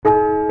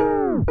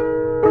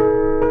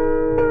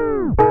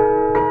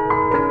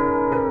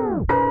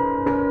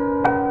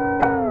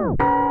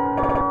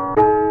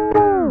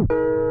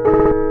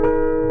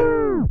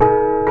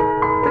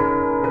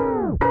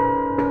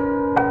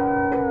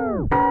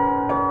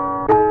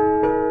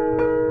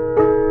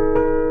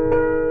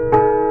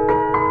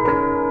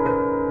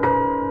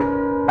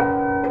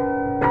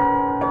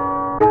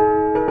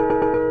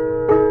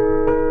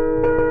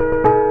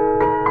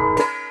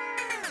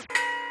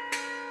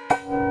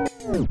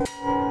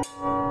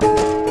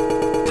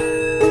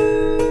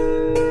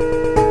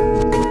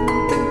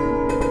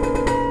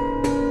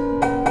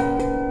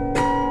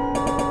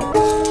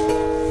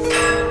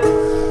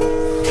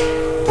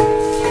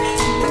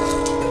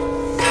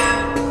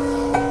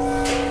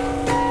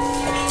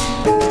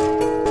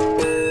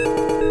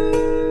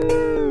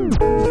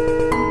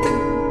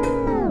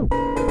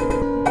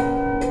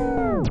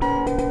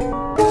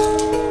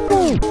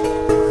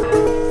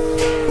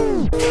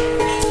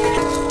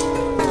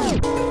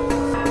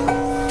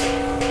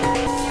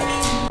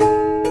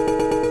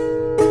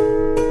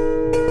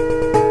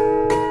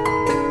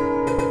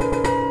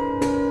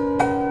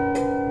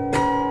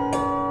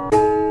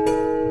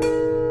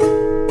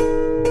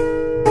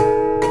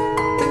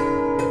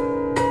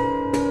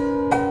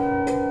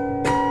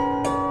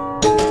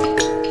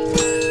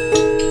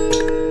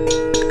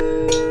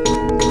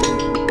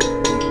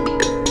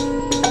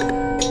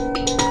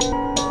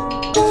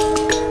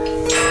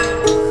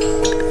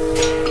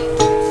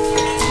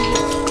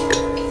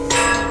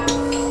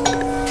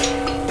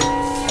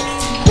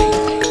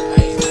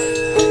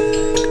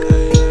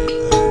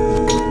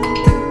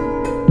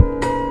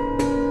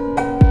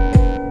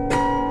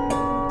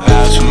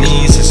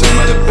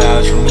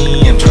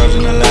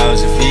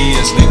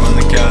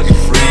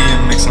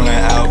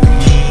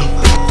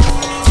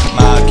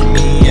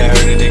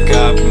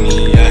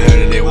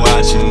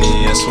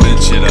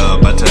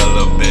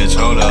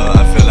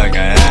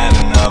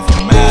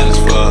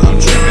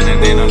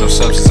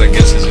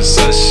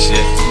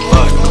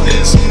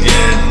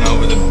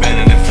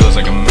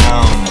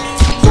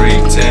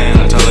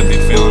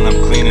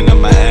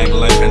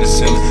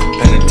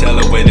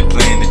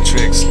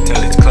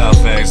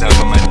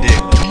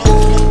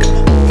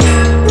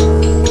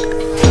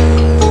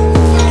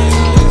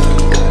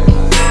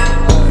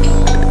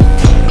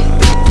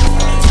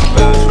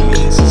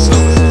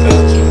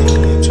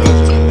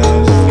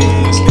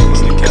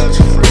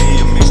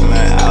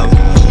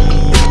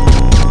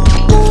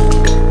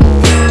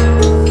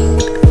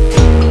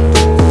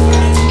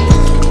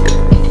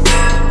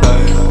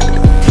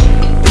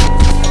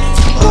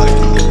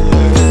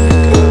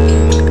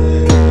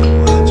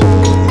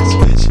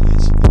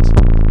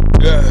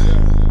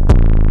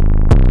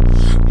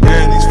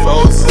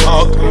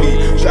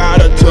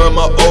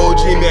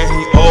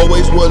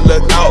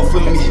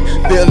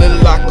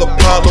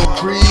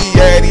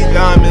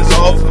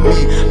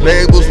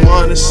Labels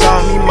wanna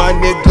sign me, my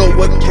nigga,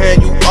 what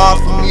can you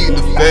offer me?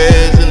 The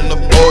feds and the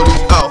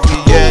police out me,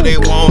 yeah, they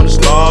wanna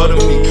slaughter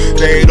me.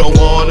 They don't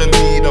wanna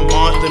me to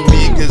monster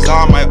me, cause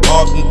I might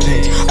often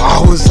think I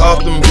was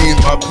off them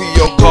beats. My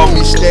P.O. called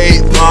me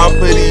state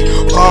property.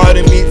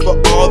 Pardon me for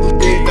all the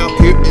things, now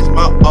here is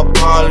my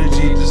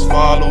apology. Just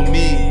follow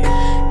me,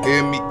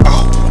 hear me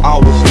out. I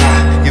was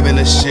not giving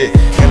a shit,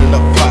 in the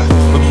pot.